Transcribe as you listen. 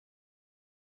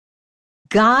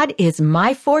God is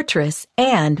my fortress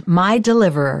and my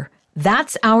deliverer.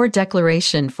 That's our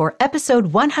declaration for episode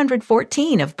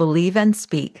 114 of Believe and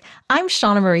Speak. I'm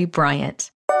Shauna Marie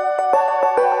Bryant.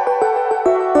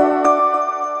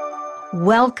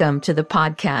 Welcome to the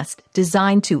podcast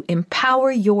designed to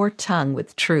empower your tongue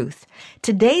with truth.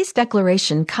 Today's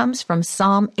declaration comes from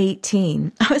Psalm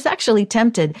 18. I was actually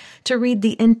tempted to read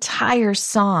the entire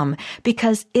psalm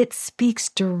because it speaks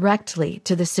directly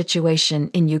to the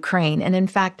situation in Ukraine. And in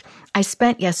fact, I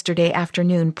spent yesterday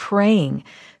afternoon praying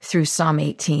through Psalm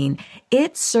 18.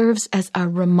 It serves as a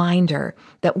reminder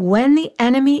that when the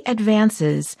enemy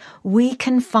advances, we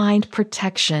can find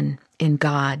protection in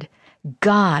God.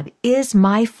 God is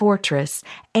my fortress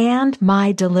and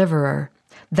my deliverer.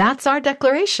 That's our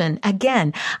declaration.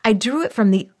 Again, I drew it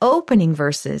from the opening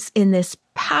verses in this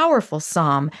powerful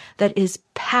psalm that is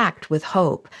packed with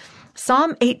hope.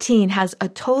 Psalm 18 has a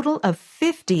total of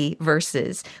 50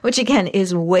 verses, which again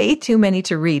is way too many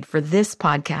to read for this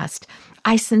podcast.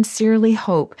 I sincerely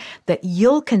hope that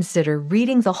you'll consider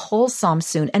reading the whole psalm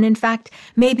soon, and in fact,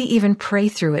 maybe even pray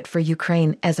through it for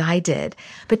Ukraine as I did.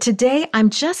 But today,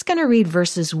 I'm just going to read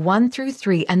verses 1 through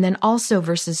 3, and then also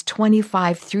verses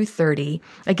 25 through 30,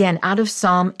 again, out of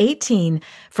Psalm 18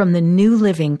 from the New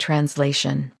Living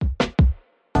Translation.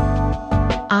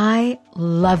 I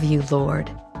love you, Lord.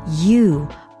 You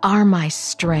are my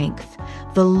strength.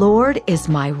 The Lord is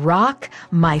my rock,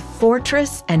 my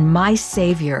fortress, and my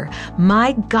Savior.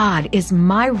 My God is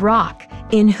my rock,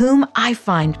 in whom I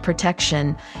find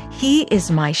protection. He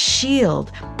is my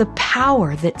shield, the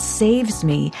power that saves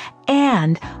me,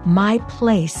 and my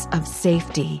place of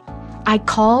safety. I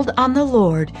called on the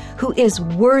Lord, who is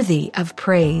worthy of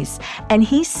praise, and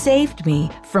He saved me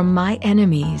from my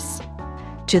enemies.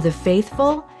 To the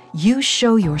faithful, you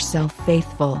show yourself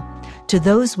faithful. To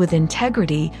those with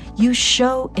integrity, you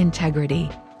show integrity.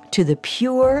 To the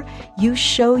pure, you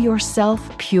show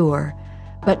yourself pure.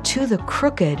 But to the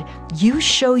crooked, you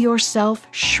show yourself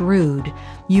shrewd.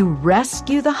 You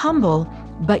rescue the humble,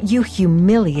 but you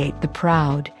humiliate the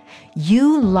proud.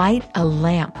 You light a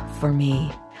lamp for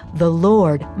me. The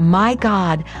Lord, my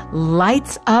God,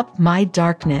 lights up my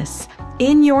darkness.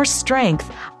 In your strength,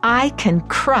 I can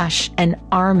crush an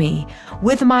army.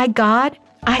 With my God,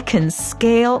 I can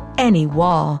scale any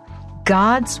wall.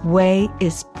 God's way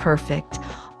is perfect.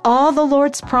 All the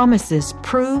Lord's promises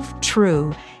prove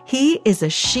true. He is a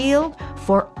shield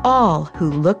for all who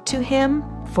look to Him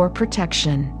for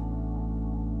protection.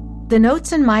 The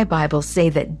notes in my Bible say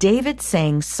that David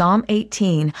sang Psalm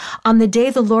 18 on the day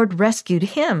the Lord rescued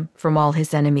him from all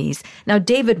his enemies. Now,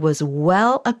 David was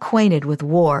well acquainted with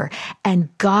war, and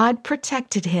God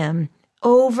protected him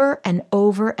over and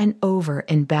over and over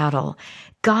in battle.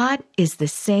 God is the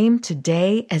same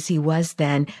today as He was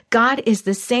then. God is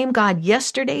the same God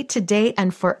yesterday, today,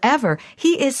 and forever.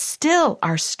 He is still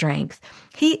our strength.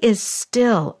 He is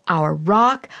still our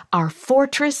rock, our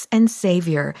fortress, and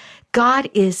Savior. God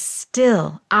is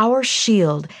still our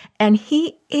shield, and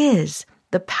He is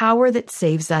the power that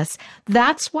saves us.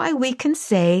 That's why we can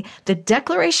say the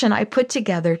declaration I put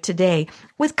together today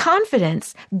with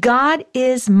confidence. God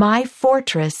is my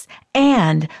fortress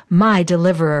and my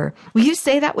deliverer. Will you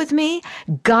say that with me?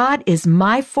 God is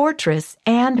my fortress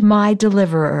and my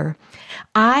deliverer.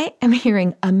 I am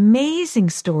hearing amazing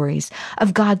stories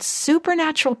of God's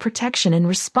supernatural protection in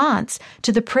response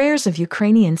to the prayers of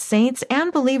Ukrainian saints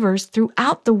and believers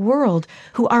throughout the world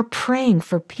who are praying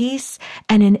for peace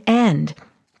and an end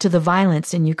to the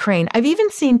violence in Ukraine. I've even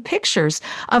seen pictures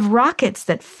of rockets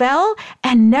that fell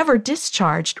and never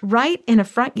discharged right in a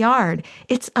front yard.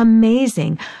 It's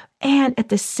amazing. And at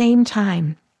the same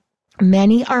time,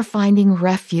 many are finding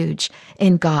refuge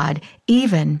in God,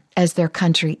 even as their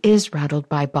country is rattled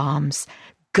by bombs.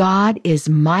 God is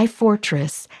my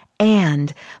fortress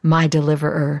and my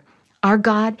deliverer. Our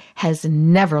God has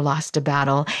never lost a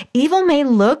battle. Evil may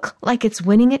look like it's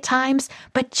winning at times,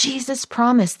 but Jesus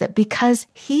promised that because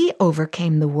He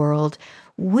overcame the world,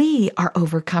 we are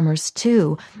overcomers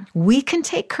too. We can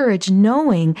take courage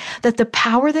knowing that the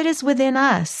power that is within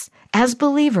us as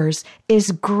believers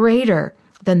is greater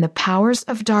than the powers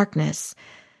of darkness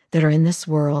that are in this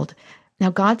world. Now,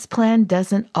 God's plan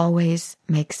doesn't always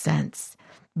make sense,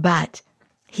 but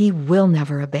He will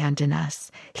never abandon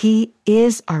us. He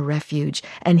is our refuge,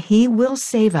 and He will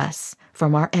save us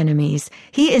from our enemies.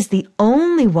 He is the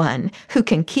only one who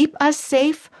can keep us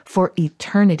safe for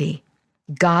eternity.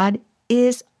 God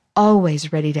is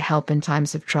always ready to help in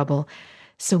times of trouble,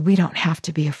 so we don't have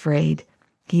to be afraid.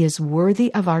 He is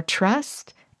worthy of our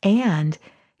trust, and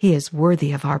He is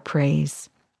worthy of our praise.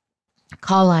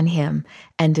 Call on Him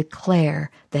and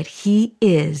declare that He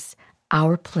is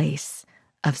our place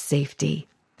of safety.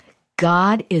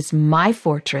 God is my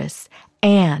fortress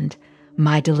and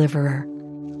my deliverer.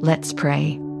 Let's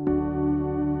pray.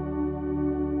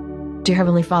 Dear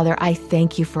Heavenly Father, I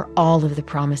thank you for all of the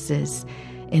promises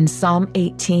in Psalm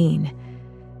 18.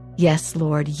 Yes,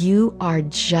 Lord, you are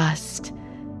just,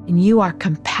 and you are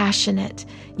compassionate,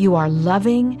 you are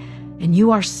loving, and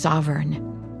you are sovereign,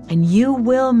 and you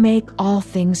will make all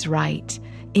things right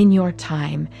in your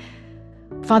time.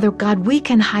 Father God, we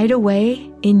can hide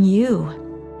away in you.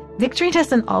 Victory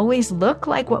doesn't always look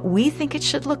like what we think it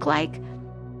should look like.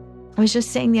 I was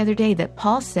just saying the other day that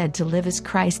Paul said to live as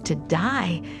Christ, to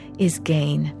die is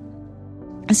gain.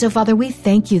 And so, Father, we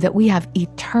thank you that we have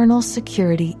eternal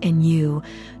security in you,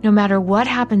 no matter what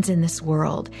happens in this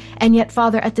world. And yet,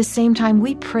 Father, at the same time,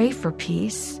 we pray for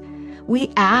peace.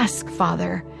 We ask,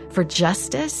 Father, for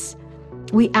justice.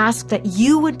 We ask that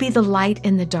you would be the light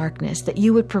in the darkness, that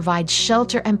you would provide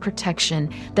shelter and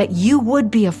protection, that you would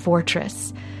be a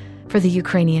fortress for the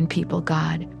Ukrainian people,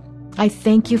 God. I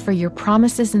thank you for your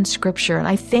promises in Scripture, and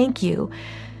I thank you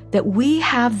that we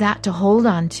have that to hold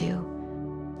on to,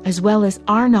 as well as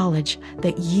our knowledge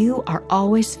that you are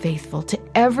always faithful to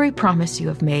every promise you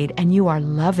have made, and you are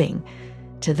loving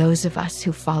to those of us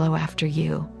who follow after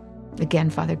you. Again,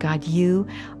 Father God, you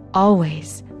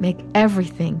always make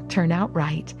everything turn out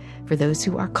right for those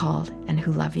who are called and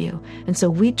who love you. And so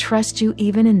we trust you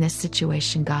even in this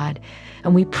situation, God.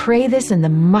 And we pray this in the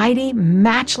mighty,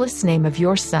 matchless name of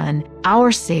your Son,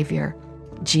 our Savior,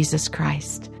 Jesus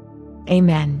Christ.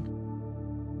 Amen.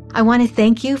 I want to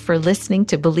thank you for listening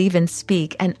to Believe and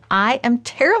Speak, and I am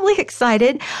terribly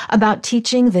excited about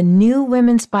teaching the new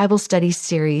Women's Bible Study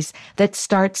series that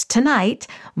starts tonight,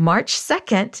 March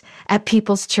 2nd, at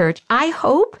People's Church. I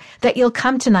hope that you'll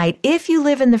come tonight if you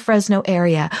live in the Fresno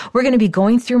area. We're going to be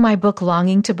going through my book,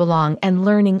 Longing to Belong, and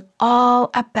learning all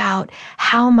about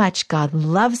how much God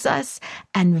loves us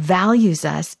and values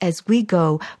us as we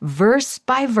go verse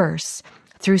by verse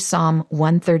through Psalm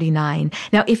 139.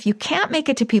 Now, if you can't make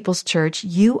it to People's Church,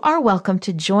 you are welcome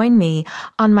to join me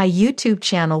on my YouTube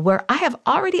channel, where I have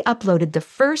already uploaded the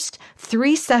first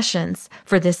 3 sessions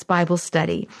for this Bible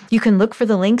study. You can look for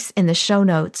the links in the show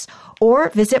notes or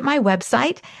visit my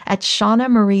website at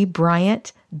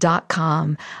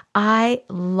ShaunaMarieBryant.com. I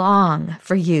long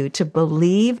for you to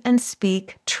believe and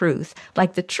speak truth,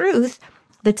 like the truth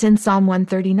that's in Psalm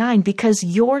 139, because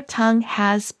your tongue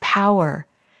has power.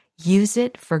 Use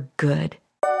it for good.